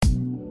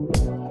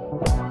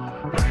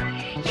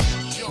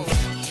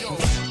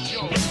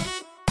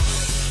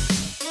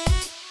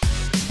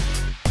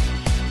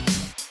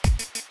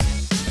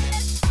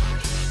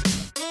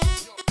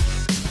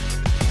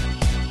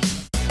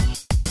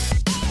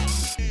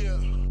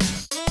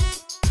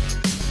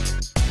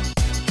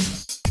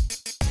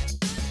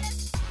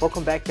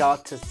Welcome back, y'all,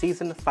 to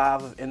season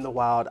 5 of In the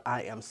Wild.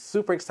 I am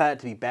super excited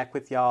to be back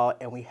with y'all,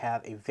 and we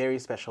have a very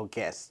special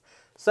guest.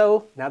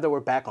 So, now that we're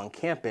back on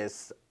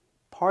campus,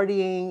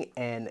 partying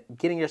and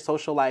getting your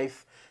social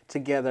life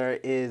together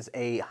is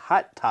a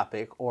hot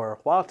topic, or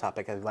wild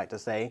topic, as we like to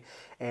say.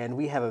 And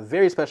we have a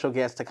very special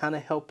guest to kind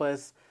of help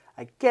us,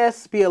 I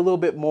guess, be a little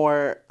bit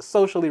more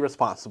socially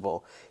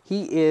responsible.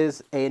 He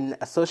is an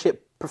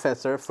associate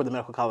professor for the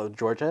Medical College of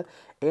Georgia,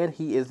 and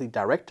he is the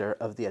director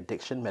of the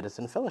Addiction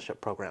Medicine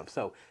Fellowship Program.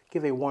 So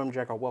give a warm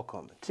Jagger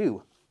welcome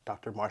to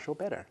Dr. Marshall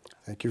Better.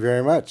 Thank you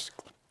very much.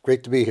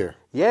 Great to be here.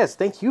 Yes,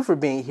 thank you for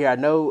being here. I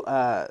know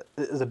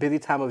it's a busy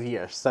time of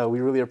year, so we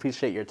really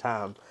appreciate your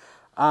time.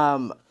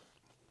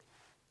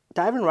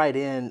 Diving right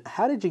in,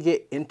 how did you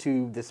get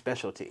into this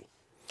specialty?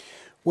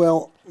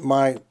 Well,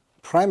 my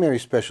primary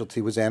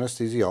specialty was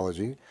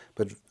anesthesiology,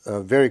 but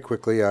very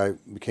quickly I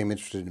became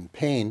interested in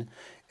pain,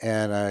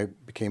 and I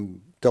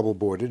became double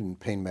boarded in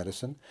pain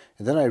medicine.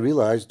 And then I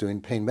realized doing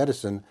pain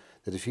medicine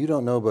that if you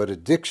don't know about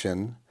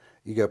addiction,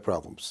 you got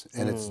problems.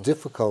 And it's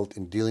difficult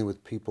in dealing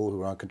with people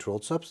who are on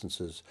controlled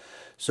substances.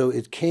 So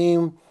it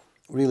came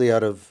really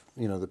out of,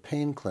 the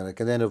pain clinic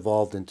and then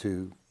evolved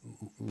into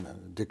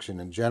addiction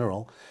in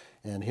general.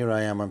 And here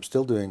I am, I'm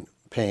still doing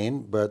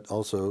pain, but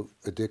also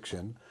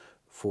addiction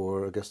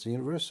for Augusta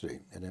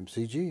University at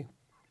MCG.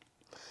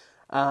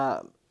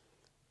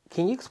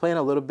 Can you explain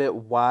a little bit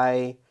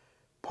why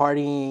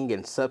partying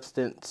and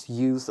substance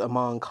use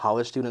among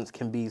college students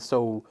can be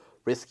so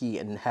risky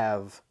and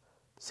have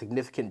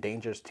significant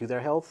dangers to their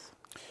health?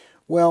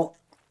 Well,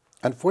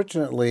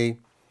 unfortunately,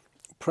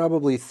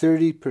 probably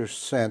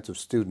 30% of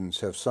students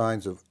have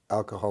signs of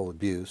alcohol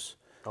abuse.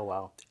 Oh,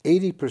 wow.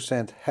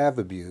 80% have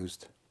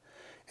abused.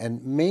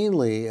 And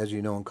mainly, as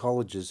you know, in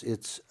colleges,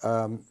 it's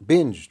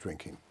binge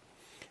drinking.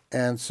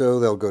 And so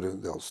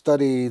they'll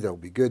study, they'll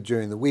be good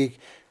during the week.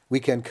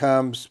 Weekend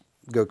comes,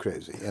 go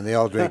crazy, and they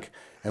all drink.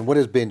 And what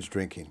is binge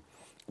drinking?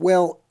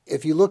 Well,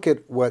 if you look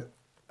at what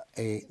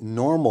a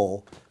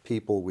normal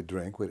people would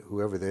drink,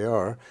 whoever they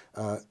are,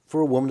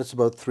 for a woman it's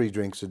about 3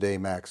 drinks a day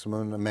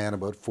maximum, a man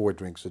about 4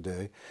 drinks a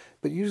day,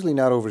 but usually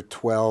not over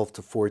 12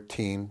 to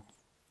 14,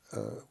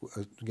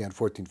 again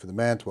 14 for the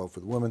man, 12 for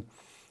the woman,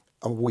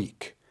 a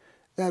week.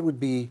 That would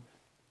be,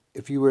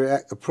 if you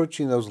were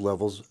approaching those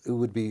levels, it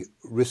would be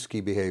risky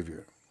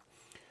behavior.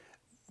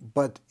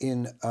 But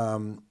in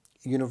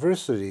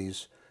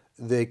universities,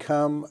 they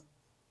come,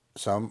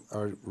 some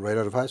are right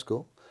out of high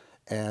school,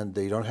 and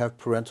they don't have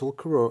parental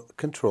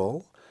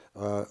control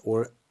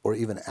or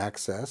even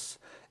access,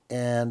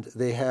 and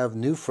they have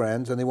new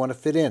friends and they want to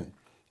fit in,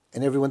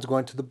 and everyone's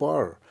going to the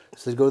bar,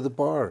 so they go to the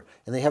bar,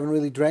 and they haven't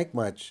really drank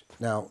much.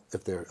 Now,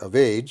 if they're of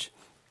age,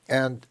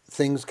 and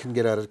things can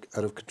get out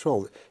of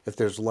control. If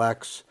there's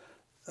lax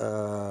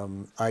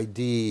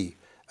ID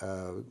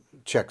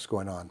checks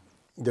going on,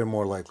 they're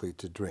more likely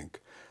to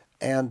drink.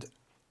 And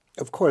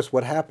of course,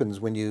 what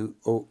happens when you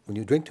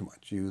drink too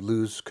much? You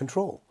lose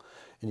control.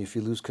 And if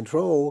you lose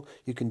control,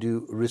 you can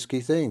do risky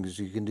things.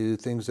 You can do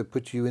things that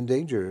put you in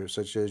danger,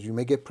 such as you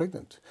may get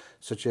pregnant,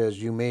 such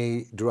as you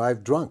may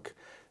drive drunk.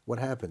 What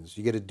happens?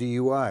 You get a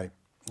DUI.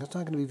 That's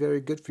not going to be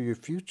very good for your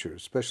future,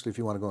 especially if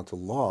you want to go into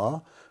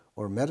law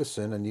or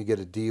medicine and you get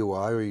a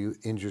DUI or you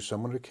injure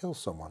someone or kill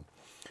someone.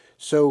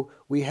 So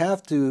we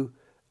have to,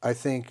 I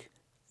think,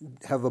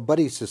 have a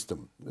buddy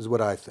system, is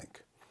what I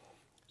think.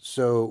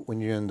 So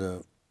when you're in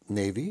the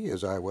Navy,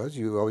 as I was,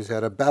 you always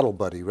had a battle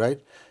buddy, right?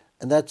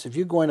 And that's, if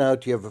you're going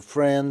out, you have a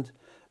friend,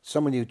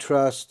 someone you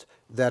trust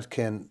that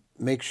can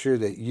make sure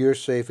that you're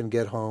safe and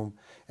get home,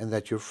 and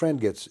that your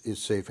friend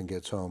is safe and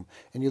gets home.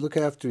 And you look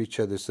after each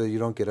other so you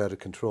don't get out of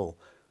control.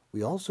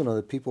 We also know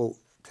that people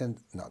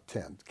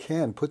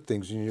can put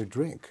things in your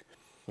drink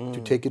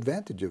to take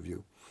advantage of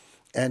you.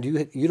 And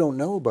you don't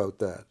know about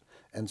that.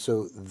 And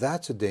so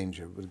that's a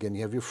danger. But again,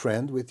 you have your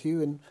friend with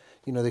you, and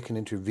they can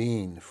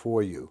intervene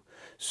for you.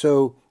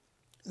 So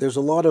there's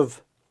a lot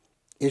of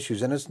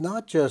issues. And it's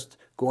not just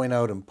going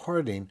out and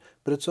partying,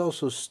 but it's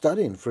also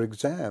studying for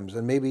exams.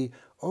 And maybe,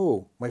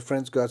 my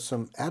friend's got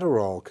some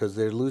Adderall because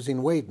they're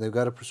losing weight and they've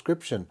got a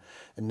prescription.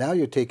 And now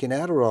you're taking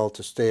Adderall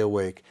to stay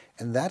awake.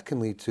 And that can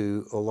lead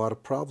to a lot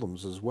of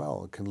problems as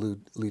well. It can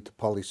lead to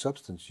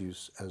polysubstance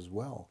use as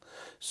well.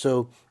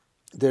 So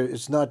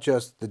it's not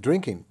just the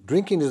drinking.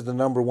 Drinking is the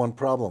number one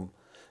problem.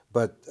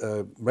 But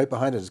right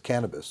behind it is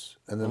cannabis.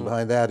 And then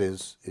behind that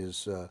is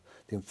the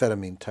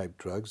amphetamine type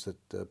drugs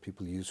that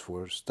people use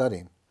for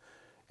studying,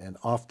 and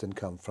often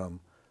come from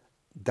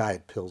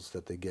diet pills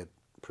that they get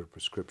per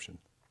prescription.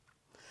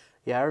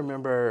 Yeah, I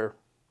remember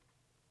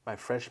my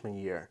freshman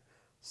year,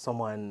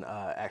 someone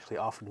actually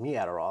offered me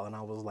Adderall, and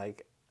I was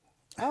like,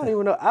 I don't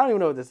even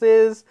know what this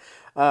is.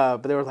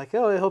 But they were like,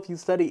 it'll help you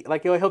study.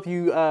 Like, it'll help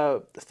you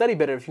study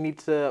better if you need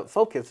to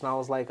focus. And I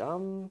was like,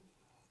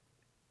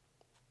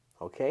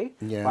 okay.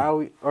 Yeah.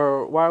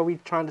 Why are we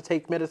trying to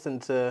take medicine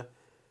to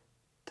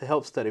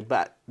help study?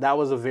 But that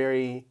was a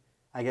very,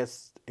 I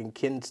guess, and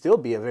can still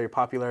be a very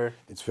popular.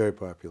 It's very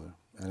popular,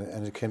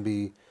 and it can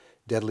be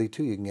deadly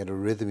too. You can get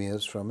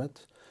arrhythmias from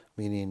it,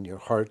 meaning your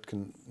heart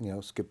can,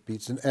 skip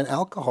beats. And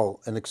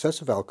alcohol and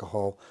excessive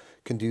alcohol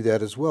can do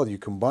that as well. You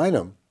combine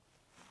them,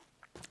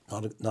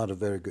 not a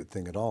very good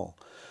thing at all.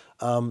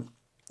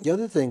 The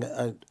other thing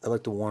I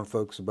like to warn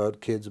folks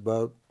about, kids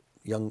about,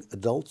 young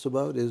adults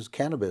about, is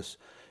cannabis.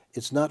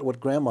 It's not what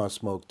grandma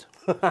smoked.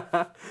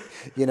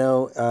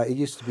 It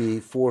used to be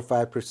 4 or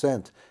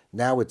 5%.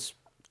 Now it's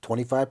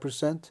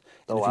 25%.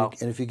 Oh, And wow.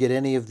 if you get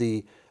any of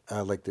the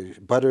like the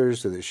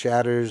butters or the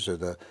shatters or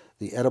the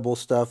edible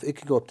stuff, it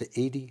can go up to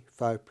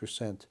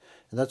 85%. And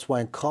that's why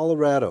in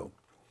Colorado,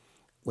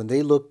 when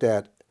they looked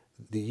at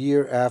the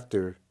year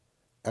after,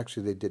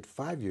 actually they did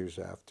 5 years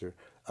after,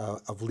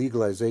 of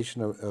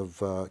legalization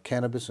of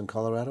cannabis in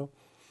Colorado,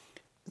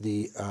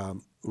 the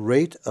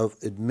rate of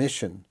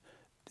admission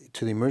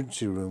to the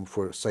emergency room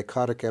for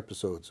psychotic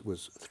episodes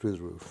was through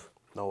the roof.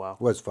 Oh, wow.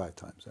 Was 5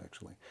 times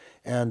actually,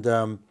 and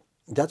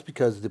that's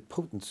because the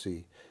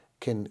potency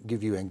can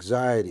give you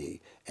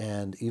anxiety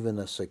and even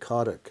a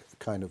psychotic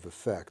kind of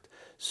effect.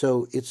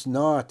 So it's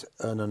not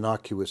an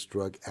innocuous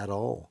drug at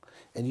all,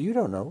 and you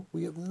don't know.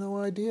 We have no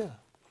idea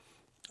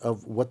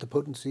of what the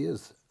potency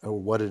is or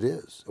what it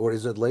is, or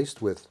is it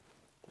laced with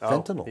Oh,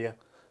 fentanyl yeah.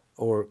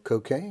 or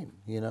cocaine.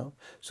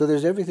 So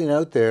there's everything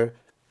out there.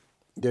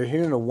 They're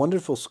here in a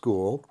wonderful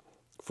school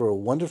for a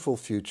wonderful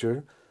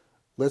future.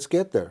 Let's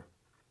get there.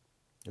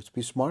 Let's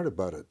be smart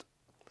about it.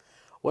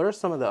 What are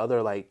some of the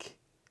other like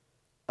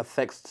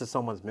effects to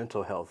someone's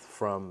mental health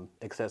from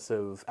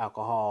excessive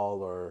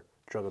alcohol or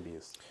drug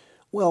abuse?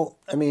 Well,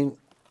 I mean,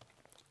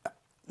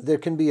 there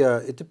can be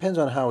it depends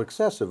on how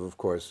excessive, of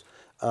course.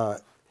 Uh,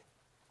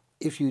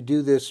 if you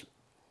do this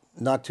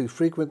not too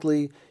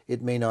frequently,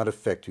 it may not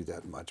affect you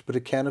that much, but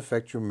it can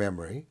affect your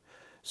memory.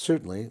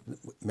 Certainly,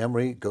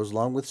 memory goes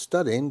along with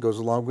studying, goes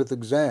along with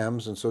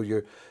exams, and so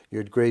your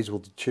grades will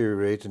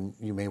deteriorate and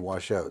you may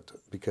wash out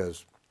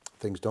because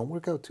things don't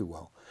work out too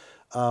well.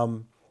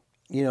 Um,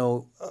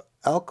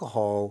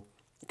 Alcohol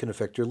can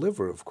affect your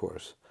liver, of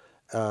course,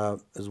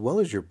 as well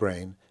as your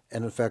brain,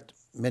 and in fact,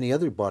 many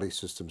other body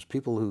systems.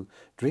 People who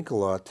drink a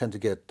lot tend to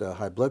get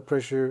high blood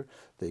pressure.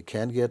 They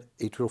can get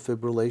atrial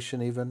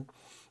fibrillation even.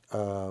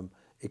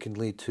 It can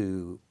lead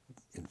to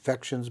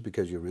infections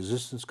because your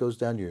resistance goes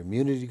down, your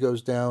immunity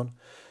goes down.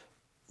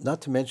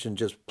 Not to mention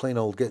just plain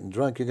old getting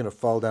drunk, you're going to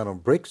fall down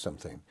and break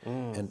something,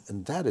 Mm.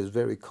 and that is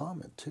very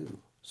common too.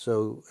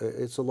 So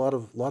it's a lot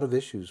of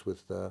issues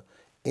with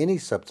any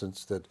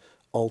substance that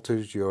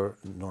alters your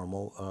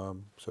normal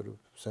sort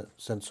of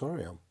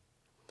sensorium.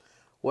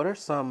 What are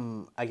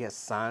some, I guess,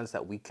 signs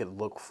that we could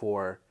look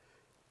for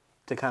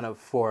to kind of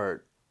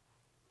for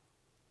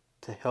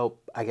to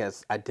help, I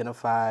guess,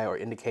 identify or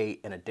indicate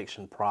an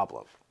addiction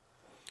problem?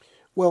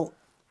 Well,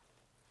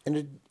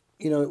 and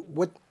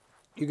what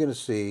you're going to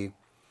see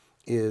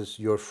is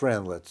your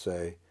friend, let's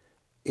say,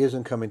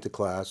 isn't coming to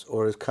class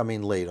or is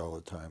coming late all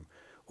the time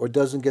or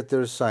doesn't get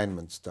their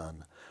assignments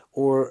done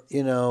or,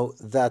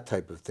 that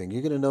type of thing.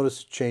 You're going to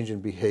notice a change in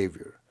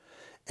behavior.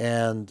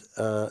 And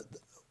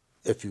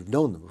if you've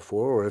known them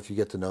before or if you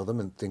get to know them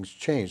and things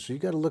change. So you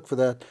got to look for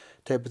that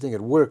type of thing.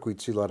 At work, we'd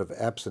see a lot of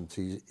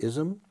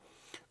absenteeism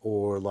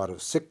or a lot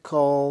of sick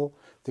call,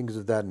 things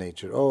of that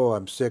nature. Oh,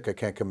 I'm sick, I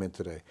can't come in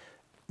today.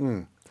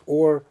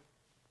 Or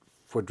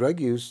for drug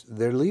use,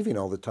 they're leaving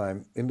all the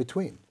time in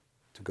between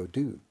to go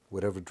do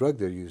whatever drug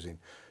they're using.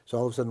 So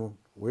all of a sudden,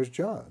 where's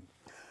John?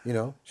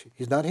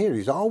 He's not here.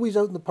 He's always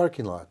out in the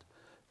parking lot.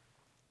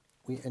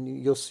 And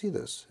you'll see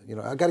this.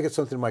 I got to get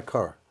something in my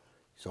car.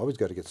 He's always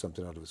got to get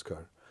something out of his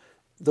car.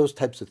 Those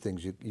types of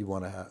things you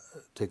want to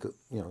take a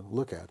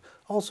look at.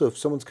 Also, if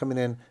someone's coming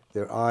in,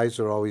 their eyes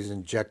are always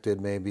injected,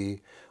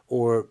 maybe,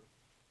 or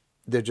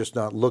they're just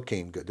not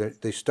looking good.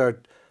 They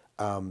start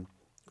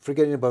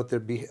forgetting about their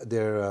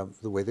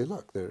the way they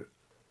look.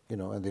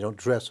 And they don't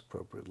dress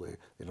appropriately.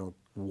 They don't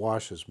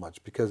wash as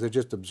much because they're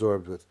just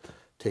absorbed with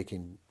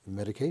taking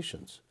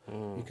medications.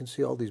 You can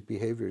see all these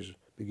behaviors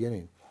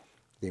beginning.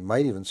 They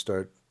might even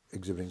start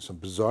exhibiting some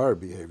bizarre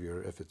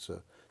behavior if it's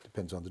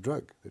depends on the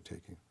drug they're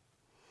taking.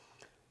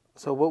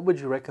 So, what would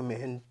you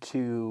recommend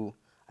to,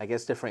 I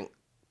guess, different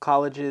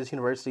colleges,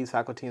 universities,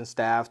 faculty, and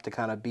staff to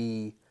kind of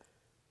be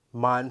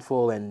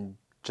mindful and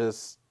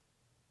just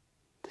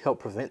help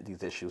prevent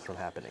these issues from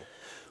happening?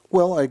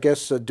 Well, I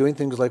guess doing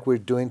things like we're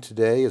doing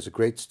today is a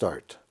great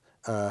start.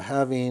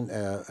 Having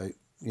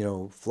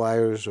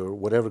flyers or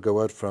whatever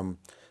go out from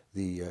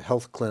the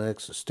health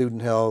clinics,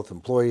 student health,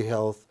 employee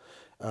health,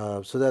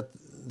 so that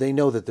they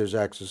know that there's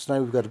access.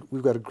 Now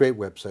we've got a great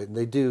website, and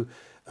they do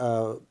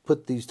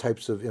put these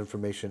types of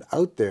information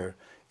out there.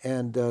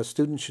 And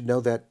students should know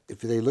that if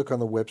they look on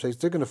the websites,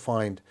 they're going to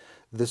find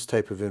this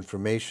type of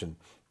information.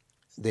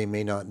 They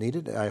may not need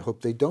it. I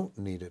hope they don't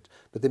need it,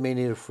 but they may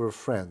need it for a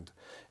friend.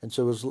 And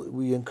so as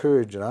we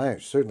encourage, and I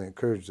certainly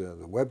encourage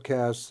the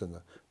webcasts and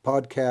the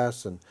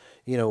podcasts and,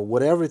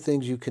 whatever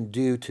things you can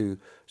do to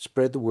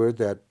spread the word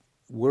that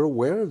we're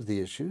aware of the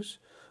issues,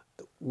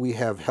 we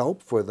have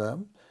help for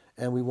them,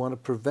 and we want to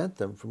prevent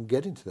them from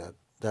getting to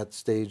that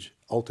stage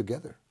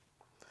altogether.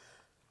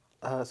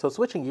 So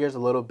switching gears a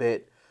little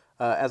bit,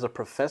 As a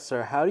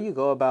professor, how do you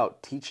go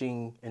about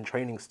teaching and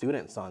training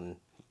students on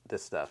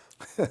this stuff?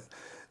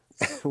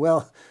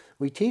 Well,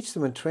 we teach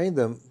them and train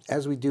them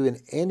as we do in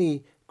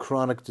any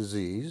chronic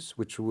disease,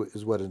 which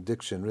is what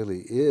addiction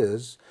really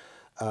is.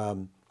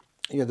 Um,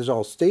 there's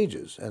all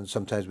stages, and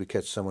sometimes we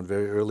catch someone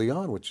very early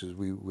on, which is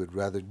we would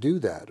rather do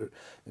that,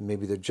 and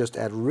maybe they're just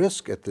at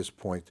risk at this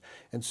point.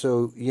 And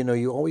so,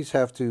 you always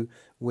have to,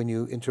 when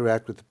you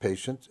interact with the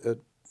patient,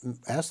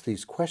 ask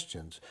these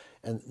questions,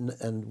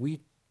 and we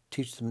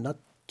teach them not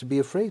to be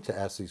afraid to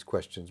ask these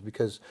questions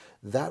because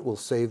that will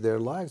save their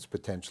lives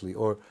potentially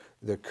or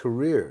their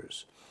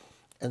careers.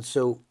 And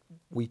so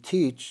we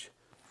teach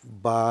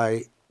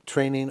by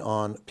training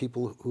on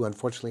people who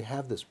unfortunately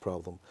have this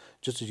problem.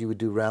 Just as you would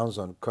do rounds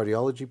on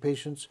cardiology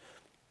patients,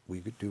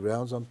 we could do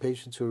rounds on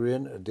patients who are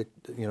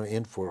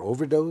in for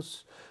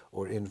overdose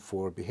or in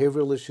for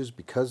behavioral issues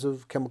because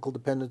of chemical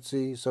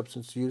dependency,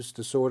 substance use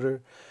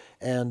disorder.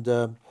 And,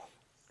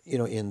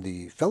 in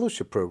the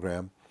fellowship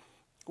program,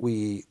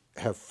 we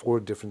have 4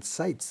 different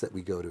sites that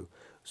we go to.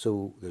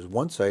 So there's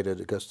one site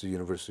at Augusta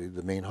University,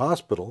 the main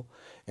hospital,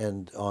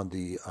 and on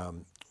the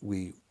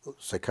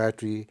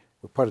psychiatry,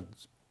 we're part of the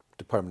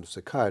Department of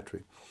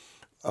Psychiatry,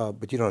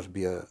 but you don't have to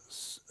be a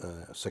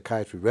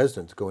psychiatry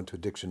resident to go into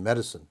addiction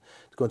medicine.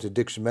 To go into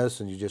addiction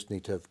medicine, you just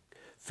need to have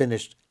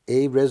finished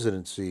a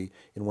residency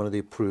in one of the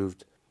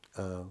approved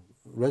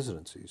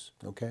residencies,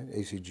 okay,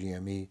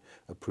 ACGME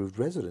approved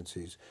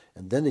residencies,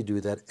 and then they do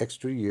that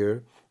extra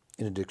year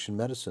in addiction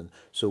medicine.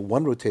 So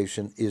one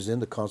rotation is in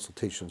the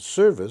consultation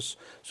service,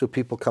 so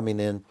people coming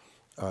in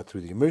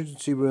through the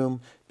emergency room,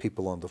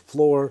 people on the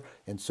floor,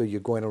 and so you're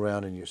going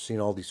around and you're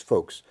seeing all these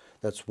folks.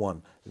 That's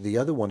one. The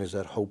other one is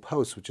at Hope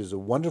House, which is a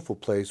wonderful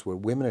place where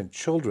women and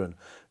children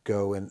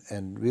go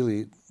and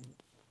really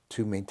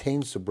to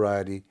maintain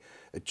sobriety,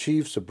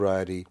 achieve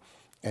sobriety,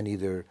 and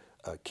either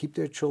keep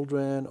their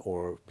children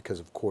or, because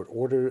of court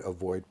order,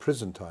 avoid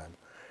prison time.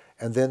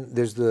 And then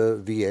there's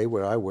the VA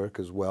where I work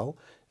as well,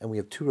 and we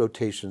have 2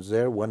 rotations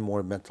there, one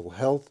more mental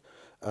health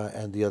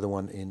and the other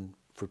one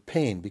for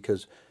pain,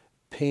 because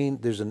pain,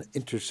 there's an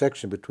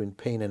intersection between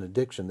pain and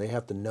addiction. They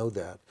have to know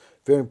that.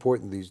 Very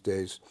important these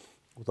days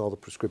with all the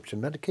prescription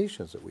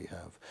medications that we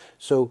have.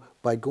 So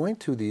by going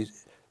to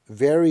these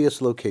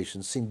various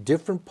locations, seeing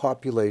different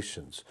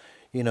populations,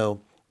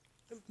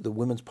 the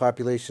women's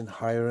population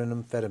higher in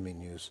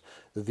amphetamine use,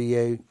 the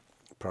VA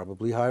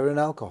probably higher in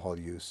alcohol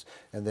use,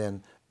 and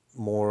then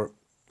more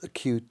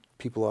acute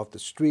people off the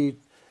street,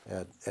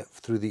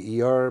 through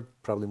the ER,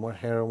 probably more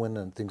heroin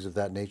and things of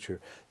that nature.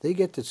 They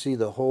get to see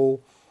the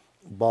whole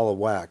ball of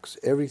wax,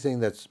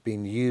 everything that's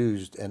being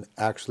used and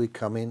actually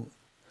coming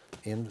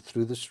in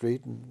through the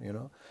street,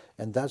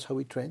 and that's how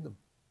we train them,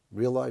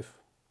 real life.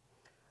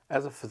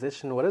 As a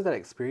physician, what is that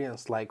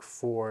experience like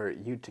for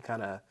you to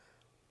kind of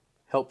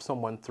help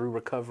someone through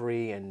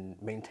recovery and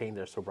maintain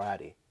their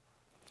sobriety?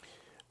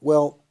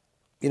 Well,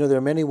 there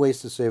are many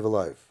ways to save a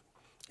life.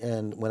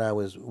 And when I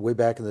was way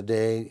back in the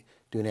day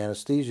doing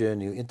anesthesia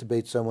and you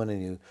intubate someone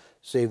and you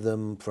save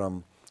them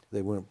from,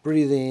 they weren't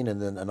breathing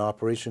and then an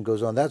operation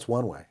goes on, that's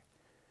one way.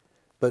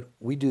 But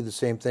we do the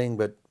same thing,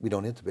 but we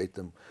don't intubate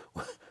them.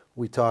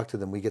 We talk to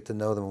them, we get to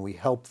know them, and we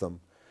help them.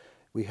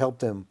 We help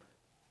them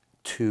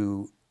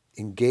to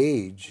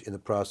engage in the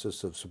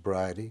process of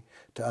sobriety,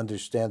 to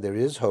understand there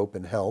is hope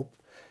and help,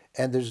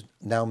 and there's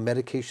now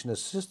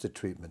medication-assisted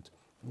treatment.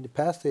 In the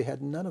past, they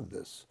had none of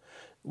this.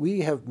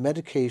 We have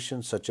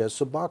medications such as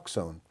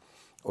Suboxone,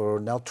 or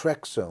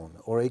naltrexone,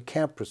 or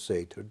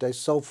acamprosate, or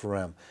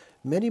disulfiram,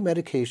 many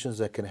medications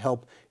that can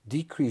help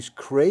decrease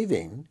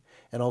craving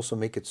and also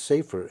make it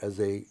safer as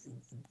they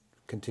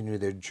continue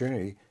their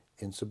journey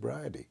in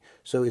sobriety.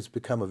 So it's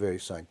become a very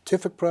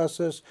scientific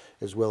process,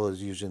 as well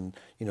as using,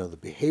 the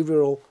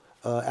behavioral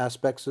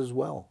aspects as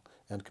well,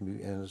 and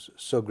is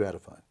so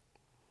gratifying.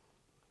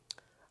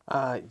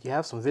 You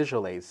have some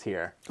visual aids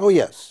here. Oh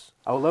yes.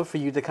 I would love for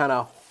you to kind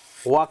of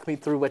walk me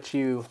through what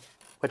you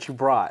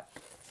brought.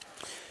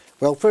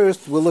 Well,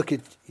 first we'll look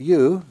at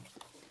you,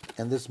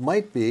 and this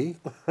might be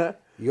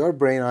your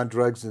brain on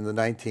drugs in the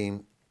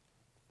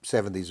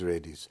 1970s or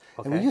 80s.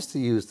 Okay. And we used to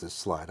use this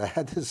slide. I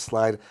had this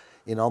slide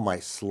in all my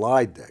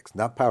slide decks,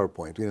 not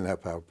PowerPoint. We didn't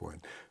have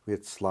PowerPoint. We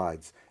had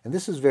slides. And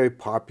this is very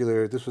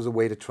popular. This was a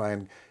way to try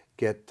and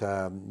get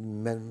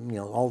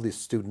all these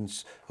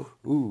students,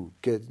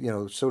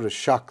 sort of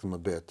shock them a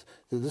bit.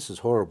 This is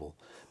horrible.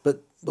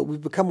 But we've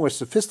become more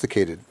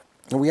sophisticated.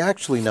 And we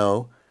actually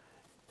know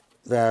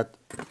that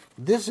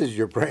this is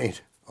your brain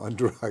on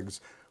drugs.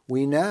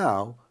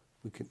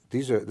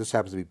 This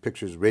happens to be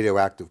pictures of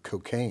radioactive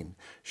cocaine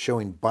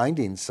showing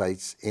binding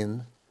sites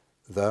in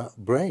the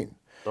brain.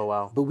 Oh,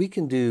 wow. But we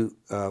can do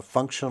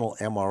functional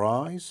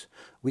MRIs,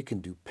 we can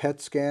do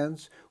PET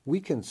scans, we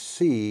can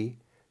see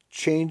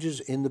changes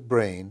in the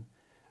brain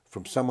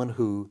from someone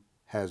who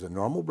has a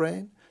normal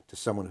brain to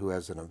someone who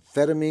has an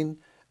amphetamine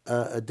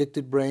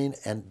addicted brain,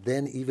 and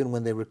then even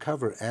when they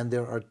recover, and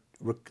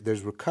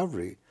there's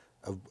recovery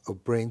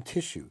of brain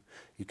tissue.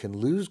 You can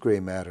lose gray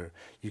matter,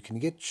 you can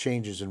get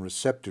changes in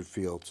receptor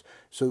fields.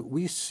 So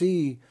we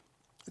see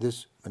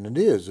and it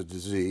is a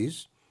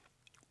disease,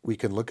 we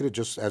can look at it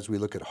just as we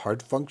look at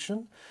heart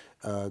function.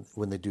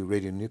 When they do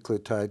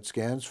radionuclide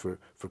scans for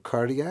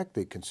cardiac,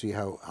 they can see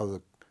how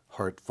the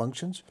heart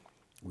functions.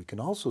 We can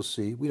also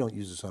see, we don't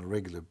use this on a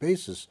regular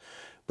basis,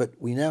 but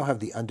we now have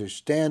the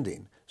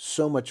understanding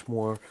so much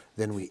more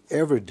than we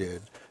ever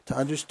did to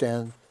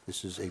understand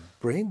this is a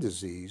brain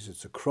disease,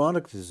 it's a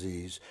chronic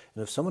disease,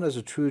 and if someone has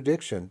a true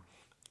addiction,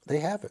 they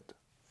have it,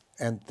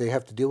 and they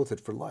have to deal with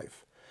it for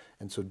life.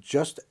 And so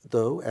just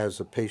though as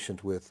a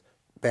patient with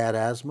bad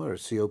asthma or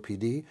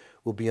COPD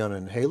will be on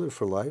an inhaler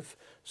for life,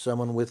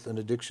 someone with an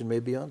addiction may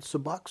be on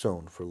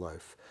Suboxone for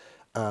life.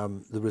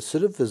 The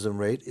recidivism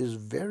rate is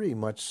very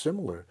much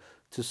similar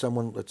to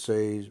someone, let's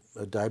say,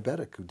 a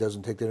diabetic who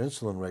doesn't take their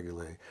insulin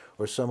regularly,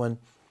 or someone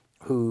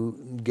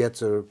who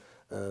gets a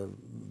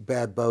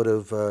bad bout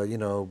of,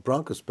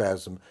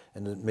 bronchospasm,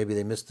 and then maybe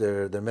they miss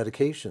their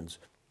medications.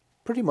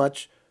 Pretty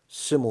much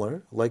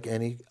similar like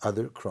any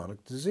other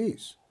chronic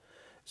disease.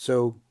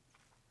 So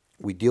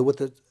we deal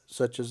with it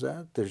such as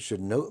that. There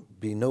should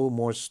be no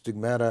more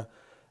stigmata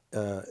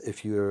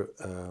if you're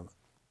a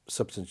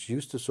substance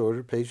use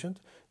disorder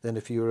patient than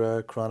if you're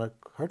a chronic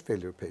heart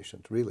failure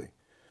patient, really.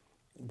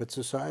 But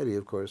society,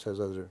 of course, has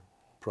other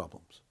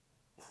problems.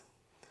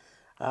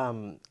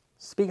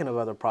 Speaking of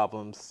other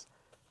problems,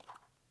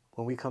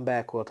 when we come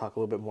back, we'll talk a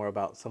little bit more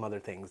about some other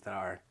things that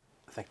are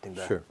affecting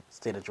the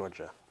state of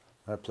Georgia.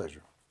 My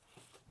pleasure.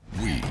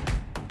 We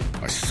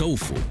are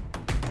soulful,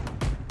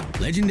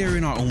 legendary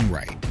in our own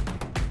right,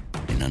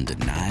 and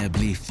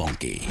undeniably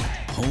funky,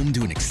 home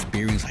to an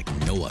experience like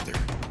no other,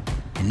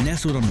 and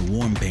nestled on the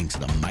warm banks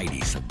of the mighty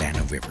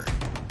Savannah River.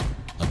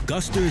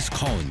 Augusta is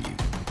calling you.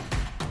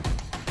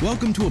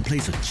 Welcome to a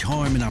place of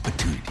charm and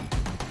opportunity,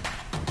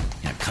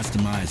 and a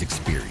customized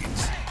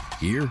experience.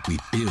 Here we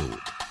build,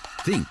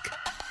 think,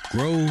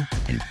 grow,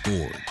 and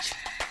forge.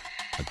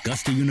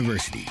 Augusta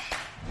University,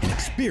 an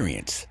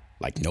experience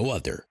like no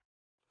other.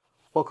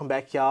 Welcome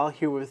back, y'all.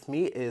 Here with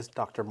me is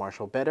Dr.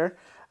 Marshall Better,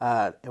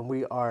 and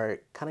we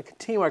are kind of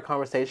continuing our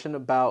conversation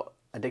about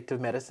addictive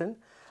medicine.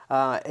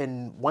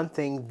 And one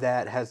thing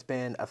that has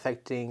been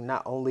affecting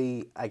not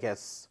only, I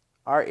guess,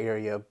 our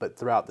area, but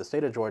throughout the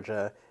state of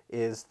Georgia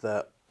is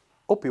the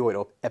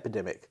opioid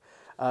epidemic.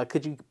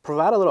 Could you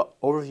provide a little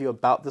overview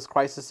about this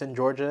crisis in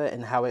Georgia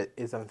and how it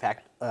is in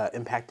fact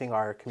impacting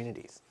our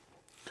communities?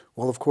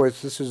 Well, of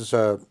course, this is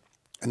a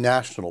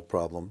national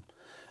problem,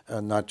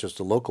 not just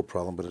a local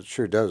problem, but it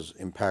sure does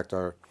impact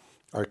our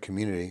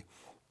community.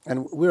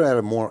 And we're at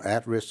a more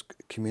at-risk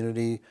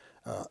community,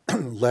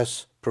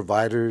 less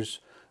providers,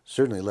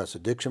 certainly less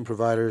addiction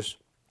providers,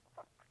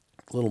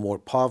 a little more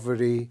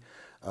poverty,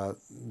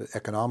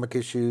 economic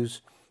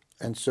issues.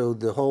 And so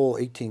the whole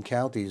 18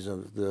 counties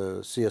of the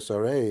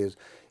CSRA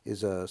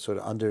is a sort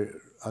of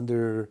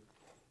under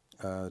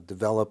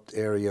developed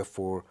area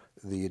for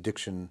the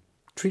addiction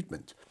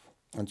treatment.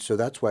 And so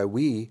that's why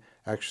we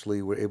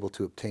actually were able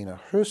to obtain a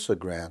HRSA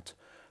grant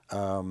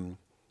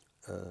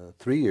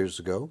 3 years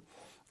ago,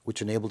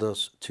 which enabled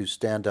us to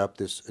stand up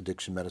this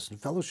addiction medicine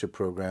fellowship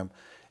program.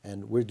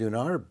 And we're doing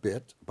our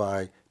bit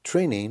by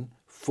training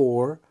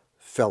 4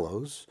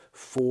 fellows,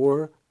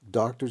 4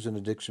 doctors in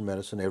addiction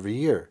medicine every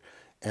year.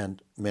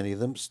 And many of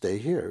them stay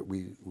here.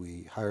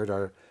 We hired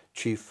our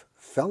chief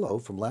fellow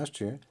from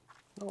last year,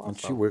 and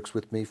she works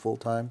with me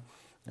full-time,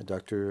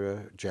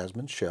 Dr.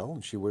 Jasmine Shell,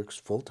 and she works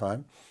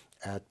full-time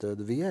at the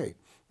VA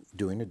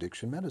doing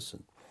addiction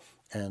medicine.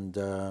 And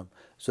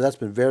so that's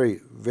been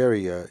very,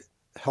 very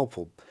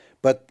helpful.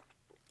 But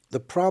the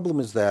problem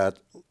is that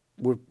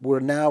we're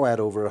now at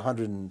over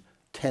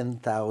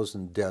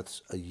 110,000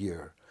 deaths a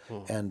year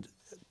and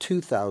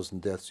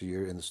 2,000 deaths a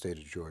year in the state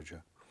of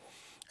Georgia.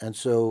 And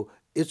so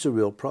it's a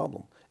real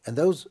problem. And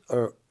those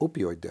are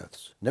opioid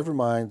deaths, never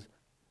mind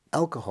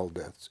alcohol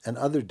deaths and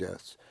other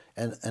deaths,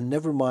 and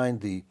never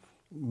mind the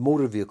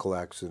motor vehicle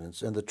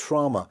accidents and the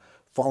trauma,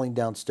 falling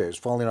downstairs,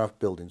 falling off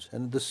buildings,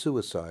 and the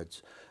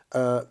suicides.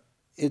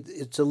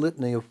 It's a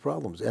litany of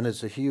problems, and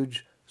it's a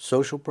huge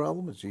social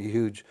problem. It's a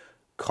huge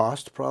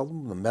cost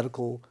problem, the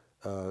medical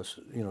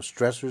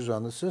stressors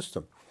on the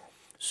system.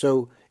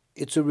 So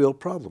it's a real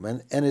problem,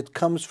 and it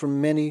comes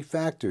from many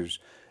factors.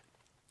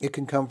 It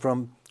can come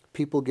from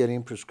people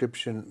getting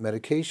prescription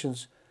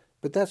medications,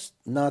 but that's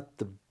not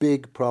the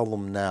big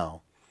problem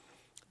now.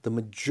 The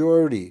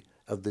majority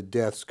of the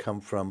deaths come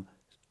from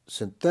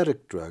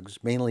synthetic drugs,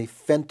 mainly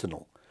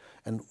fentanyl.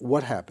 And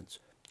what happens?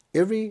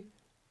 If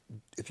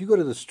you go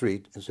to the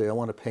street and say, I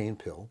want a pain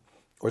pill,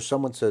 or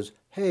someone says,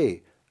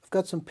 hey, I've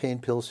got some pain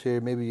pills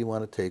here, maybe you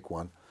want to take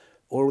one,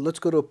 or let's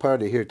go to a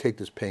party, here, take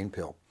this pain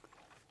pill.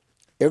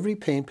 Every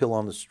pain pill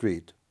on the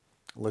street,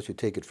 unless you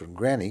take it from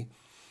Granny,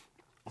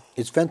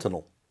 is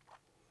fentanyl.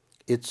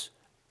 It's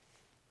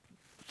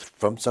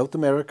from South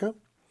America,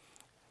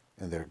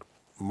 and they're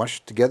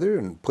mushed together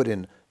and put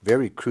in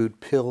very crude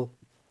pill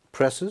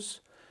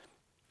presses,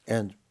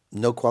 and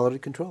no quality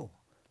control.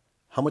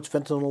 How much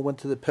fentanyl went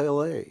to the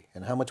pill A,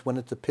 and how much went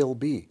into pill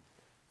B?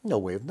 No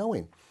way of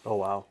knowing. Oh,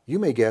 wow. You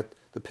may get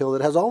the pill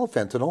that has all the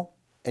fentanyl,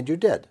 and you're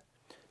dead.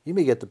 You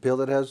may get the pill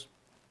that has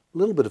a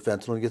little bit of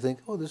fentanyl, and you think,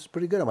 oh, this is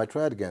pretty good. I might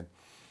try it again.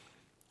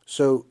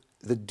 So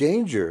the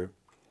danger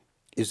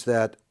is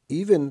that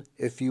even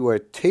if you are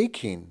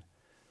taking,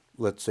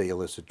 let's say,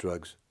 illicit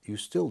drugs, you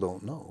still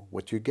don't know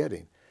what you're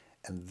getting.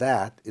 And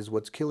that is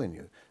what's killing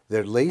you.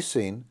 They're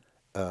lacing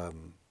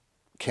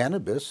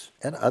cannabis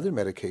and other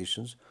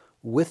medications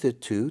with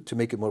it too to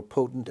make it more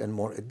potent and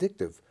more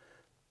addictive.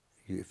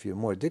 If you're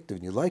more addictive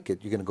and you like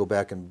it, you're going to go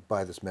back and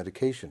buy this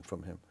medication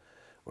from him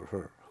or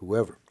her,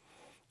 whoever.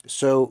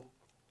 So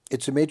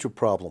it's a major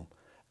problem.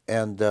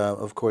 And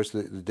of course,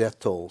 the death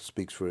toll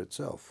speaks for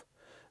itself.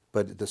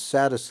 But the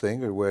saddest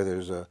thing, or where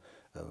there's a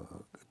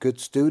good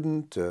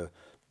student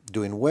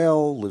doing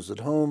well, lives at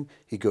home,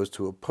 he goes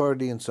to a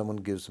party and someone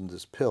gives him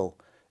this pill,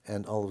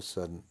 and all of a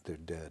sudden they're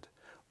dead.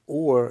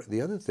 Or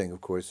the other thing,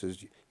 of course,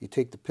 is you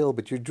take the pill,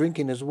 but you're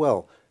drinking as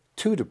well,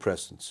 two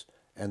depressants,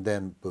 and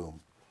then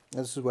boom.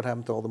 And this is what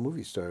happened to all the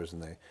movie stars,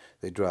 and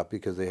they drop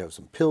because they have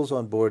some pills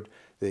on board,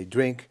 they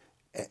drink,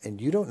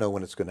 and you don't know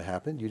when it's going to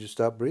happen. You just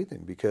stop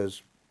breathing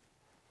because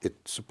it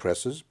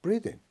suppresses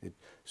breathing. It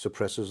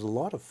suppresses a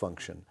lot of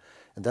function.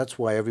 And that's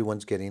why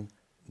everyone's getting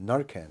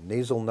Narcan,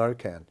 nasal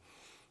Narcan.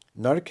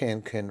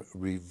 Narcan can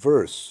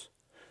reverse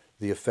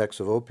the effects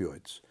of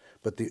opioids.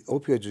 But the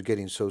opioids are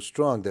getting so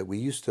strong that we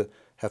used to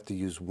have to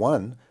use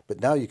one, but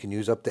now you can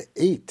use up to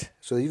 8.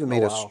 So they even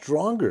made a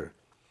stronger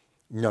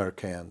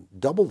Narcan,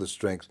 double the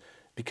strength,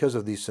 because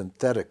of these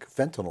synthetic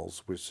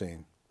fentanyls we're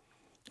seeing.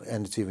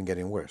 And it's even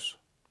getting worse.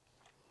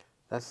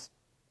 That's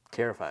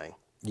terrifying.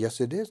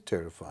 Yes, it is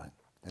terrifying.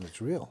 And it's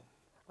real.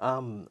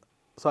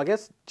 So I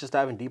guess just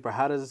diving deeper,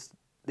 how does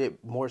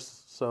it more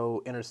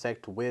so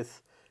intersect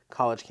with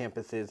college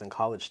campuses and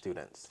college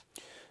students?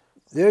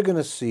 They're going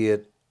to see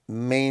it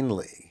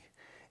mainly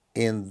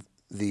in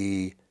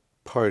the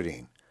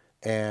partying.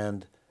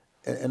 And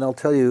I'll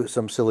tell you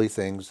some silly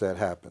things that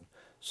happen,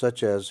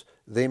 such as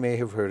they may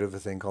have heard of a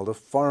thing called a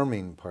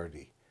farming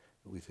party.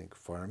 We think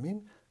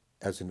farming,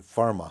 as in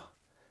pharma,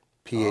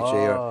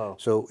 Phar. Oh.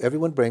 So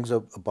everyone brings a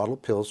bottle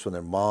of pills from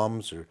their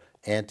moms or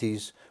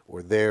aunties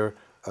or their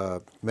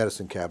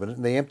medicine cabinet,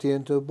 and they empty it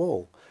into a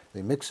bowl.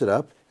 They mix it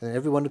up, and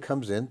everyone who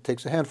comes in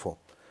takes a handful.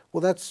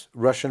 Well, that's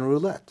Russian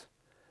roulette.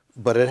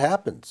 But it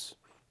happens.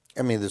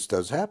 I mean, this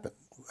does happen.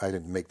 I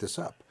didn't make this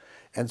up.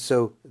 And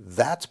so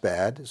that's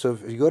bad. So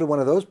if you go to one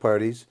of those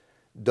parties,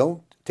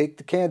 don't take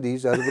the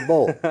candies out of the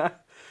bowl.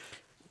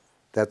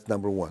 That's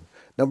number one.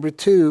 Number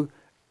two,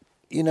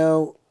 you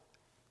know,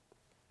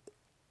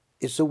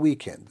 it's a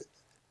weekend.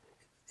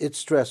 It's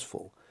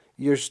stressful.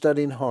 You're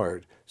studying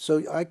hard.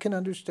 So I can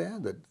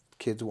understand that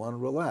kids want to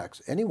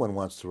relax. Anyone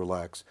wants to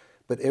relax,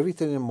 but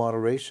everything in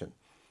moderation.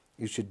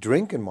 You should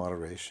drink in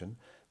moderation,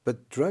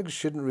 but drugs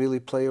shouldn't really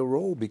play a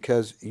role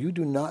because you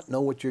do not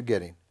know what you're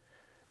getting.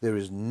 There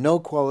is no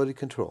quality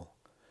control.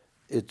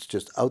 It's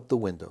just out the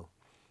window.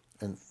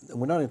 And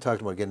we're not even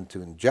talking about getting to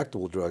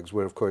injectable drugs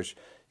where, of course,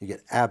 you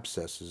get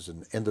abscesses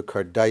and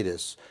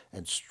endocarditis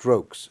and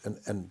strokes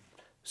and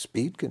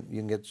speed. You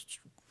can get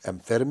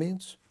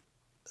amphetamines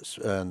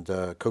and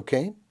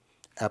cocaine,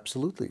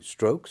 absolutely,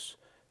 strokes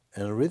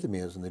and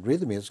arrhythmias. And the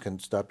arrhythmias can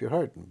stop your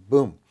heart and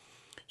boom.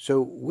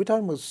 So we're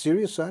talking about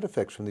serious side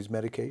effects from these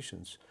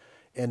medications.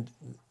 And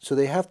so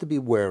they have to be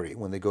wary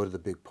when they go to the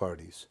big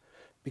parties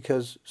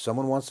because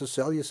someone wants to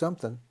sell you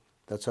something.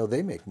 That's how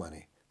they make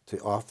money, to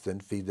often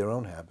feed their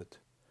own habit.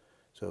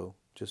 So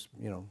just,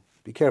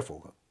 be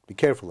careful. Be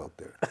careful out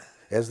there,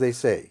 as they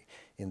say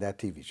in that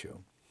TV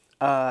show.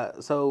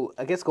 So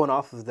I guess going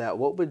off of that,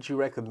 what would you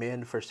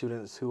recommend for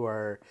students who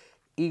are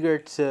eager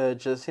to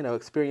just,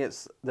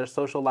 experience their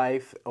social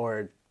life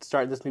or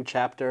start this new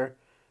chapter?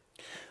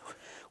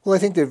 Well, I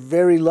think they're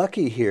very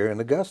lucky here in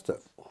Augusta.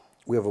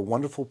 We have a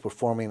wonderful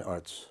performing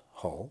arts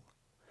hall.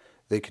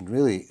 They can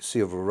really see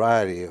a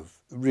variety of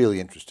really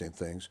interesting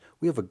things.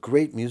 We have a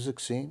great music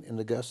scene in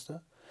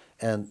Augusta,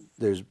 and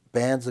there's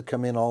bands that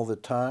come in all the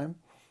time.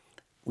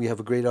 We have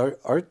a great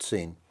art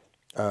scene.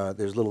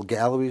 There's little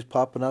galleries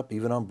popping up,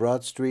 even on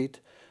Broad Street.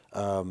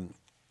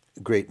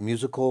 Great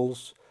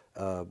musicals.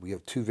 We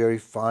have 2 very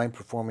fine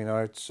performing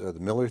arts, the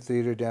Miller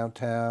Theater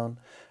downtown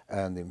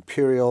and the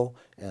Imperial,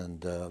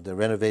 and they're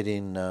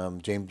renovating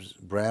James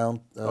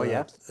Brown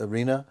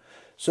Arena.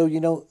 So,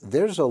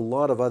 there's a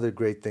lot of other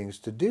great things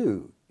to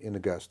do in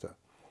Augusta,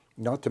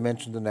 not to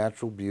mention the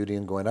natural beauty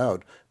and going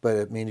out.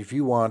 But, if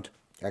you want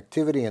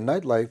activity and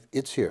nightlife,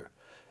 it's here.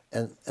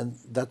 And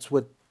that's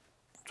what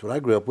I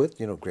grew up with,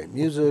 great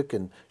music.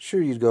 And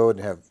sure, you'd go and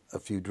have a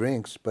few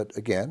drinks. But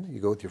again, you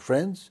go with your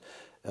friends,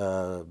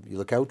 you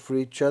look out for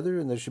each other,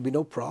 and there should be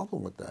no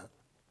problem with that.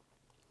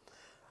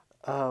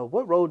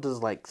 What role does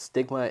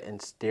stigma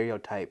and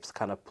stereotypes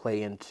kind of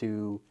play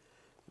into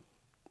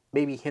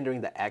maybe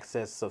hindering the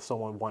access of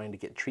someone wanting to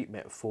get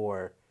treatment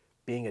for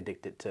being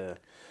addicted to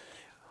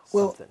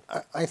something?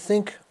 Well, I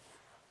think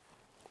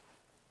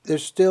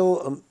there's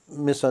still a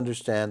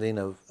misunderstanding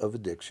of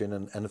addiction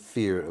and a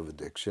fear of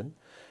addiction.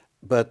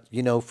 But,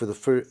 for the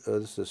first,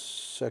 this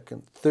is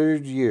the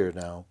third year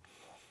now,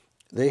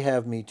 they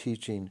have me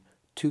teaching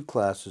 2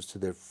 classes to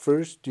their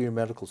first-year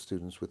medical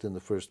students within the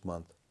first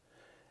month.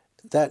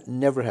 That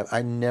never happened.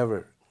 I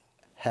never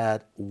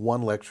had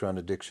one lecture on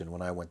addiction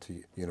when I went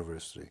to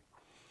university.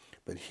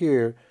 But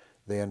here,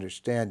 they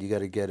understand you got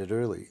to get it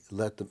early.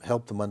 Let them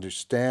help them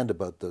understand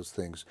about those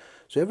things.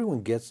 So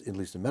everyone gets, at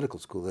least in medical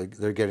school,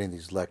 they're getting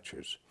these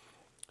lectures.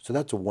 So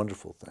that's a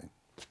wonderful thing.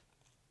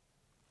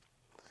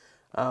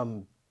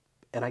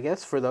 And I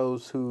guess for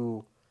those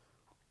who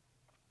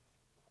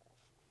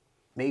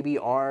maybe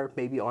are,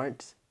 maybe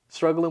aren't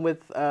struggling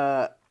with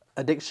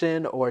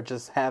addiction or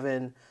just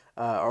having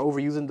or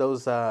overusing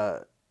those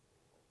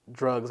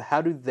drugs,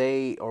 how do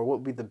they, or what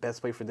would be the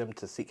best way for them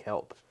to seek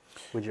help?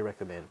 Would you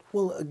recommend?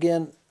 Well,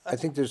 again, I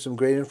think there's some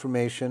great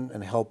information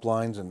and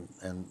helplines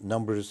and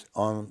numbers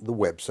on the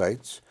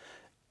websites.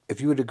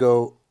 If you were to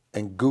go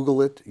and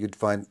Google it, you'd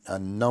find a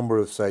number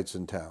of sites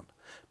in town.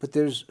 But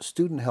there's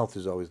student health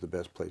is always the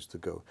best place to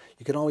go.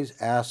 You can always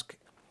ask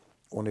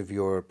one of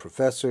your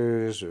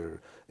professors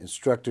or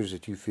instructors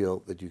that you feel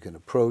that you can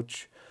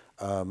approach.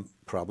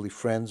 Probably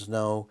friends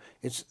know.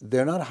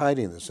 They're not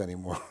hiding this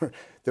anymore.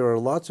 There are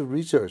lots of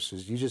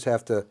resources. You just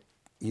have to,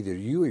 either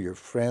you or your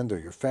friend or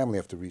your family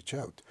have to reach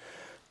out.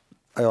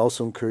 I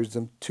also encourage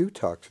them to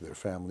talk to their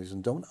families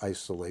and don't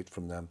isolate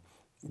from them.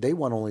 They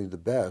want only the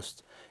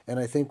best. And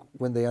I think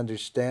when they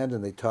understand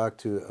and they talk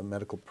to a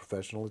medical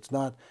professional, it's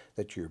not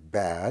that you're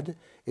bad,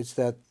 it's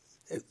that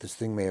this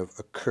thing may have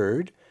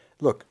occurred.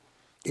 Look,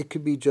 it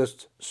could be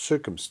just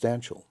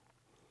circumstantial.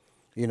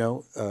 You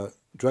know,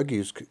 drug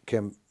use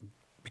can,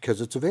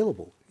 because it's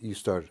available, you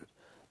started.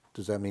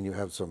 Does that mean you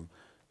have some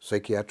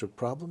psychiatric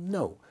problem?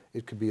 No,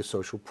 it could be a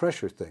social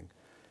pressure thing.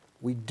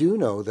 We do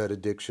know that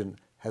addiction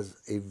has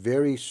a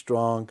very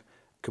strong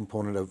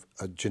component of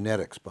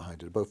genetics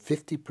behind it. About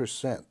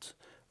 50%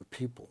 of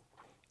people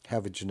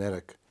have a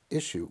genetic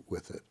issue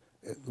with it.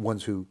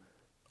 Ones who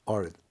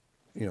are,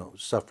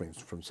 suffering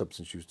from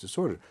substance use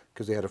disorder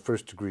because they had a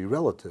first-degree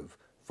relative,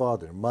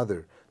 father,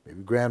 mother,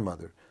 maybe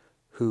grandfather,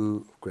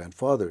 who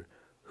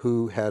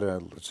had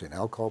let's say, an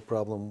alcohol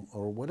problem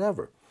or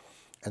whatever.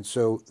 And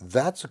so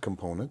that's a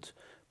component,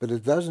 but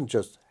it doesn't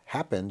just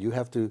happen. You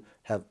have to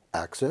have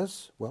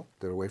access. Well,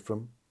 they're away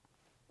from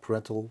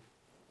parental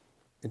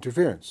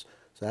interference.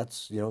 So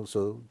that's,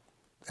 so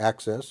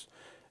access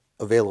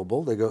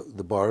available.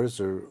 The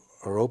bars are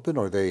open,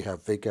 or they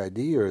have fake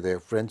ID, or they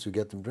have friends who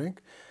get them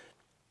drink.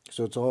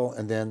 So it's all,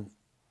 and then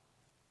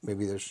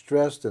maybe they're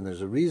stressed and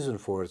there's a reason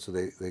for it, so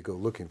they go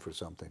looking for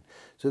something.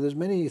 So there's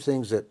many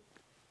things that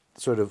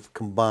sort of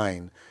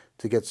combine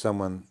to get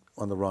someone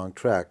on the wrong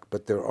track,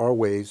 but there are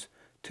ways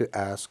to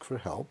ask for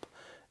help.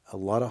 A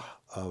lot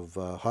of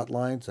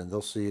hotlines, and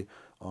they'll see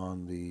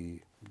on the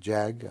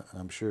JAG,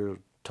 I'm sure,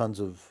 tons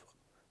of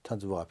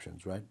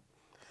options, right?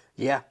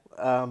 Yeah.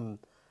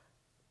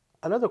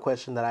 Another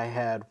question that I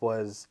had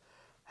was,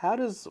 how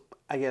does,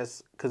 I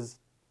guess, because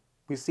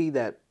we see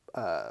that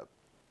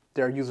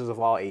there are users of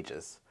all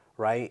ages,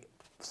 right?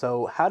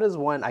 So how does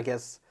one, I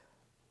guess,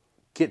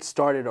 get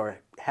started or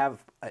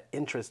have an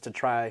interest to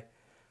try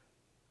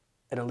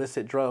an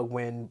illicit drug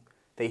when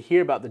they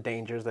hear about the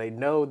dangers, they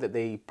know that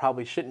they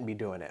probably shouldn't be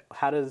doing it?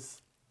 How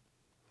does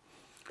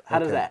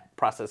that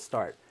process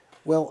start?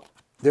 Well,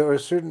 there are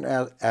certain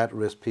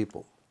at-risk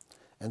people.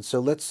 And so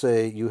let's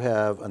say you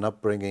have an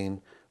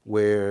upbringing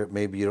where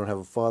maybe you don't have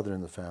a father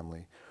in the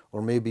family,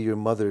 or maybe your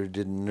mother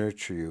didn't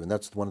nurture you, and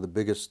that's one of the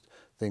biggest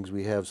things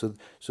we have.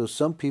 So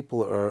some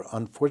people are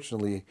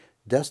unfortunately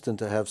destined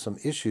to have some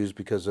issues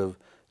because of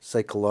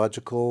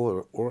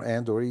psychological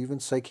or even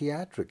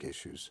psychiatric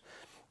issues.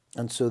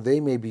 And so they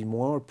may be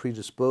more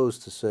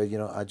predisposed to say,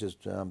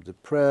 I'm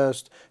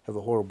depressed, have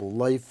a horrible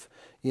life,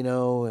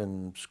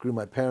 and screw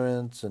my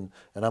parents, and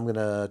I'm going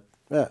to,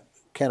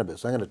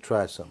 cannabis, I'm going to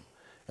try some.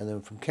 And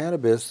then from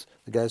cannabis,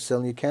 the guy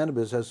selling you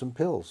cannabis has some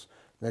pills.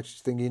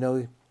 Next thing you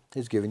know,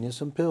 he's giving you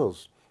some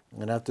pills.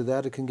 And after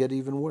that, it can get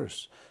even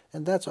worse.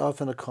 And that's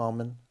often a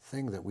common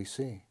thing that we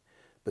see.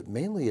 But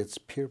mainly it's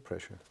peer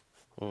pressure.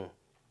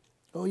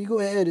 Oh, you go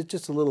ahead, it's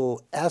just a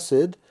little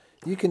acid.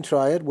 You can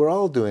try it. We're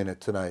all doing it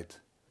tonight.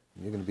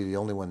 And you're going to be the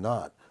only one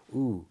not.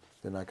 Ooh,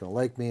 they're not going to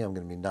like me. I'm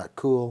going to be not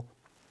cool.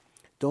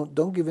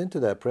 Don't give in to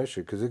that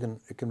pressure, because it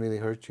can really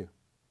hurt you.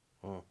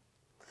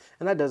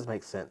 And that does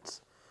make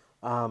sense.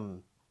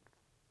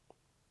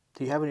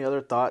 Do you have any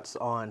other thoughts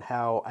on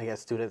how, I guess,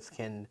 students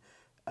can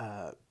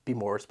be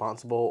more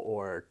responsible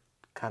or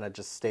kind of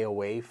just stay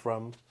away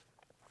from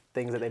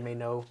things that they may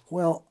know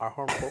are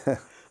harmful?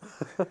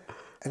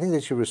 I think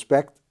they should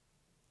respect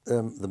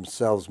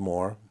themselves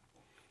more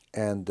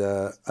and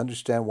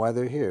understand why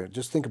they're here.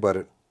 Just think about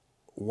it.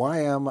 Why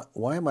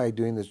am I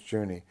doing this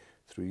journey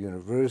through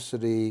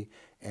university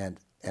and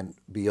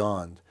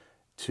beyond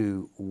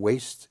to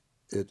waste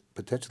it,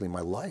 potentially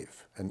my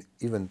life, and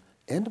even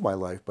end my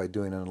life by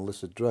doing an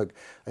illicit drug?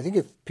 I think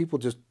if people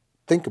just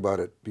think about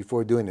it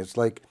before doing it, it's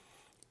like,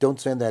 don't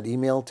send that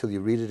email till you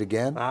read it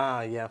again.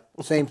 Yeah.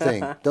 Same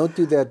thing. Don't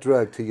do that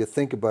drug till you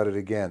think about it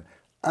again.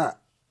 Where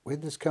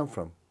did this come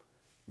from?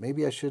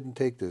 Maybe I shouldn't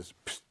take this.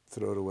 Psst,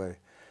 throw it away.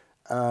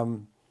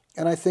 And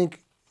I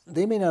think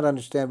they may not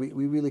understand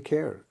we really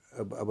care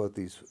about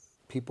these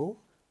people,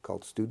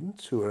 called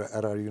students who are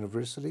at our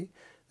university.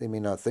 They may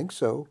not think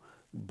so,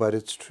 but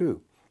it's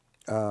true.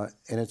 And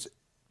it's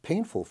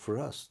painful for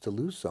us to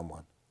lose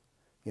someone.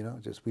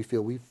 Just we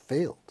feel we've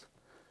failed.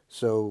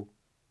 So,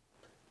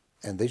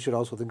 and they should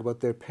also think about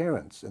their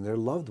parents and their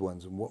loved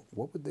ones and what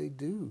would they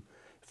do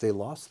if they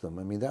lost them?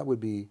 I mean, that would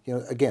be,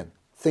 again,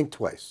 think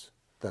twice.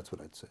 That's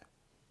what I'd say.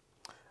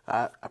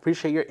 I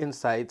appreciate your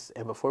insights.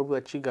 And before we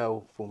let you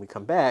go, when we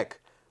come back,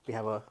 we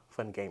have a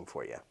fun game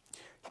for you.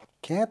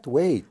 Can't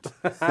wait.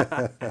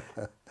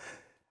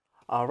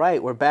 All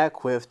right, we're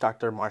back with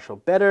Dr. Marshall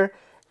Better.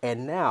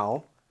 And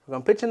now we're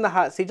going to put you in the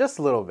hot seat just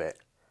a little bit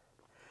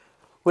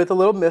with a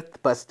little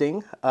myth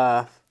busting.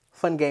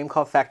 Fun game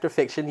called Fact or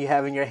Fiction you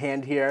have in your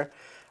hand here,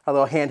 a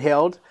little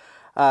handheld.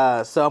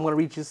 So I'm going to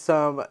read you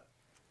some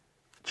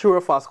true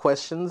or false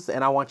questions,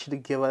 and I want you to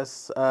give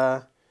us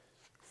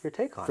your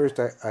take on it. First,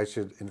 I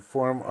should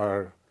inform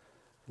our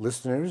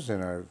listeners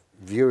and our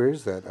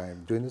viewers that I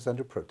am doing this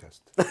under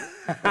protest.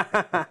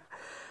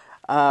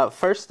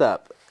 First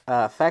up,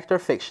 fact or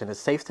fiction, it's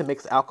safe to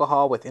mix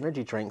alcohol with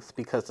energy drinks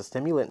because the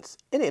stimulants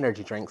in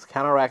energy drinks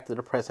counteract the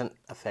depressant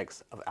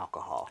effects of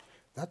alcohol.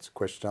 That's a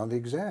question on the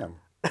exam.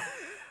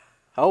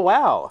 Oh,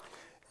 wow.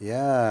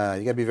 Yeah,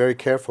 you got to be very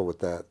careful with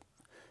that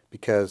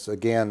because,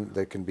 again,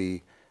 there can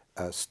be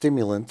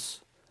stimulants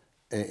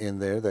in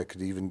there that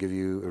could even give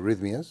you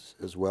arrhythmias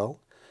as well,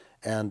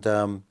 and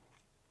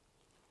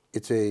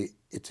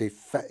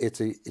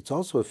it's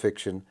also a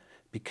fiction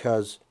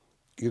because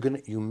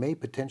you may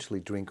potentially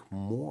drink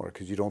more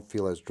because you don't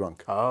feel as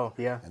drunk. Oh,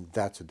 yeah. And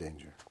that's a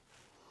danger.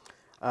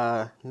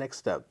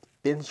 Next up,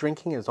 binge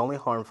drinking is only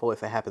harmful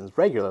if it happens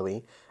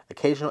regularly.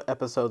 Occasional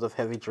episodes of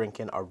heavy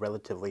drinking are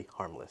relatively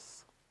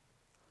harmless.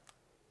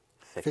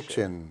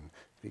 Fiction,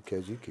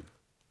 because you could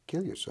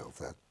kill yourself,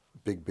 that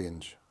big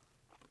binge.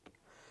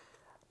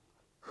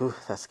 Whew,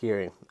 that's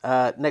scary.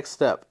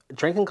 Next up,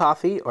 drinking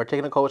coffee or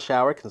taking a cold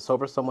shower can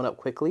sober someone up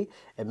quickly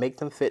and make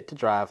them fit to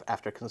drive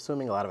after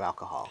consuming a lot of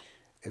alcohol.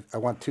 I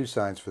want 2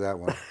 signs for that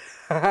one.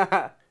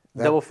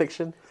 Double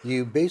fiction?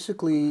 You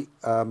basically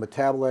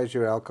metabolize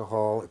your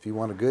alcohol. If you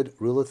want a good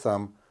rule of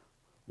thumb,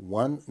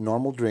 1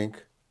 normal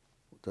drink,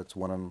 that's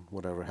 1 on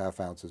whatever, half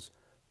ounces,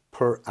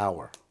 per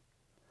hour.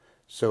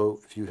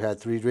 So if you had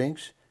 3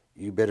 drinks,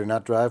 you better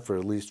not drive for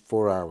at least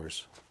 4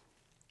 hours.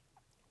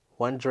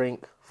 1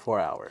 drink, 4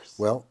 hours.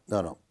 Well,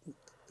 no.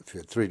 If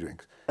you had 3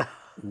 drinks,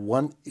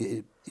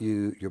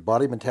 your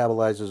body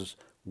metabolizes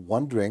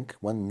 1 drink,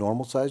 1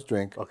 normal-sized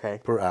drink,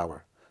 per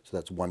hour. So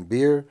that's 1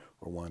 beer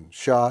or 1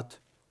 shot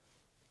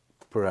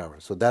per hour.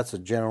 So that's a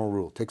general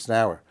rule. It takes an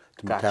hour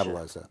to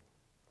metabolize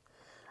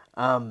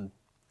that.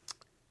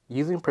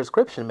 Using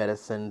prescription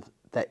medicine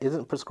that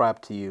isn't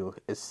prescribed to you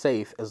is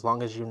safe as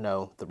long as you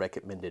know the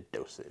recommended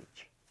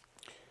dosage.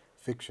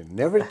 Fiction.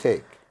 Never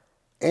take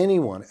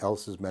anyone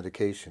else's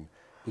medication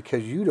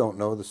because you don't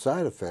know the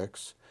side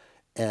effects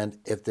and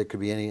if there could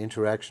be any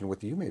interaction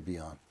with you may be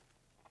on.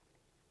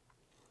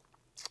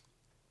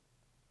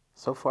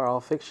 So far,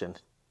 all fiction.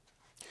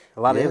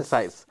 A lot of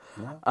insights.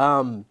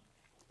 Yeah.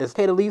 It's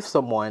okay to leave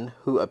someone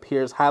who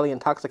appears highly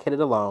intoxicated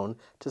alone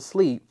to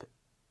sleep,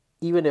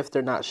 even if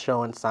they're not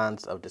showing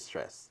signs of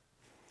distress.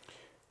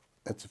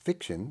 That's a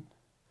fiction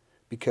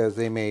because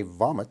they may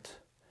vomit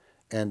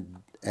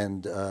and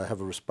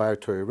have a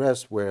respiratory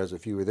arrest, whereas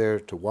if you were there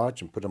to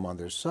watch and put them on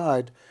their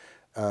side,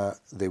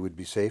 they would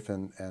be safe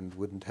and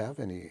wouldn't have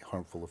any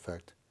harmful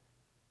effect.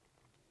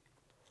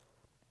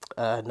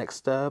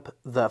 Next up,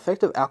 the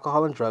effect of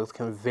alcohol and drugs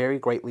can vary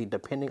greatly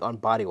depending on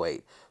body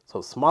weight,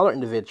 so smaller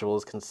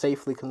individuals can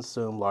safely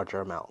consume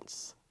larger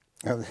amounts.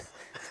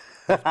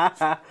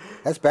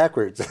 That's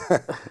backwards.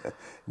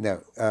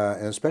 No,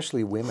 and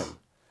especially women,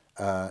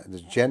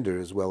 the gender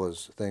as well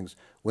as things.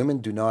 Women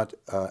do not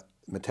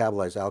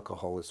metabolize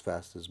alcohol as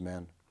fast as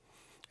men,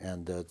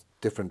 and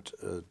different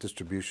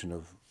distribution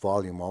of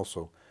volume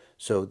also.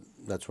 So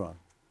that's wrong.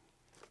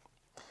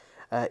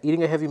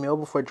 Eating a heavy meal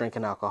before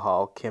drinking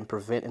alcohol can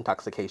prevent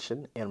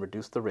intoxication and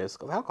reduce the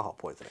risk of alcohol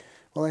poisoning.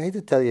 Well, I hate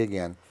to tell you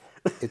again,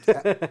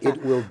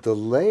 it will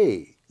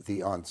delay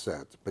the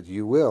onset, but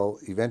you will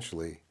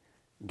eventually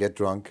get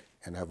drunk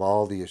and have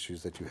all the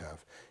issues that you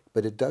have.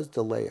 But it does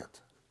delay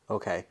it.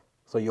 Okay,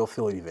 so you'll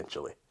feel it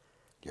eventually.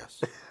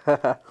 Yes.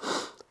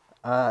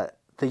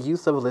 The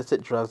use of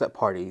illicit drugs at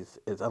parties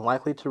is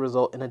unlikely to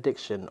result in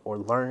addiction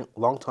or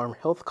long-term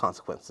health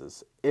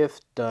consequences if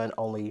done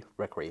only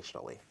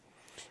recreationally.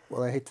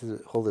 Well, I hate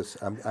to hold this.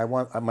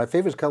 My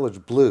favorite color is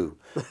blue,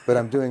 but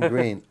I'm doing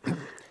green.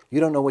 You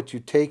don't know what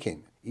you're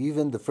taking.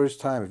 Even the first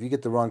time, if you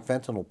get the wrong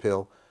fentanyl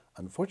pill,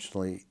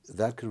 unfortunately,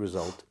 that could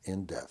result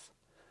in death.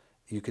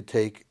 You could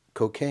take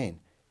cocaine,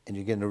 and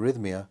you get an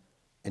arrhythmia,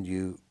 and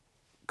you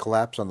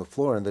collapse on the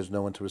floor, and there's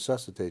no one to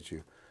resuscitate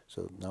you.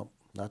 So, no,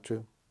 not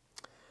true.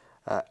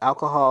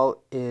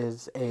 Alcohol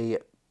is a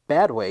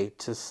bad way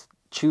to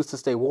choose to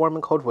stay warm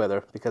in cold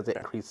weather because it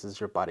increases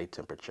your body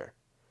temperature.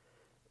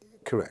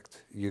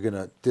 Correct. You're going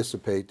to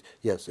dissipate.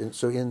 Yes. And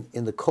so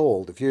in the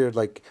cold, if you're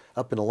like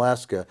up in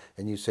Alaska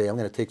and you say, I'm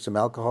going to take some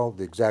alcohol,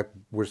 the exact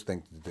worst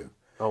thing to do.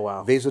 Oh,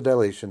 wow.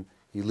 Vasodilation,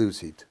 you lose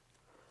heat.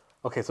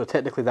 Okay, so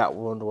technically that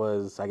one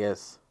was, I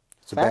guess,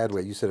 It's a fact? bad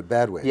way. You said a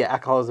bad way. Yeah,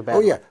 alcohol is a bad Oh,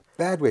 yeah. way.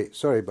 Bad way.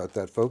 Sorry about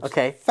that, folks.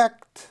 Okay.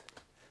 Fact.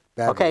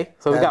 Bad Okay, way.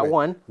 so we Bad got way.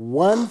 one.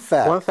 One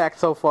fact. One fact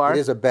so far. It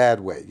is a bad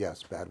way.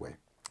 Yes, bad way.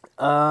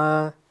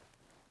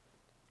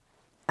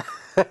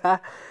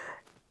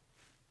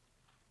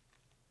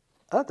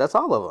 That's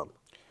all of them.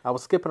 I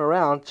was skipping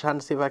around trying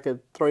to see if I could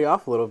throw you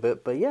off a little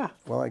bit, but yeah,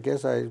 Well, I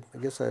guess I've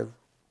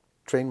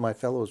trained my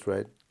fellows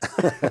right.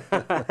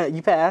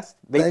 you passed.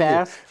 They Thank you.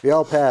 passed. We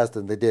all passed,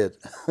 and they did.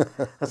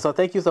 And so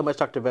thank you so much,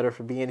 Dr. Vetter,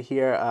 for being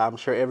here. I'm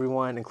sure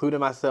everyone, including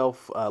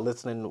myself,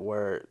 listening,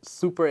 were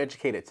super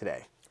educated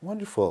today.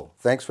 Wonderful.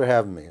 Thanks for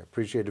having me. I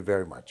appreciate it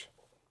very much.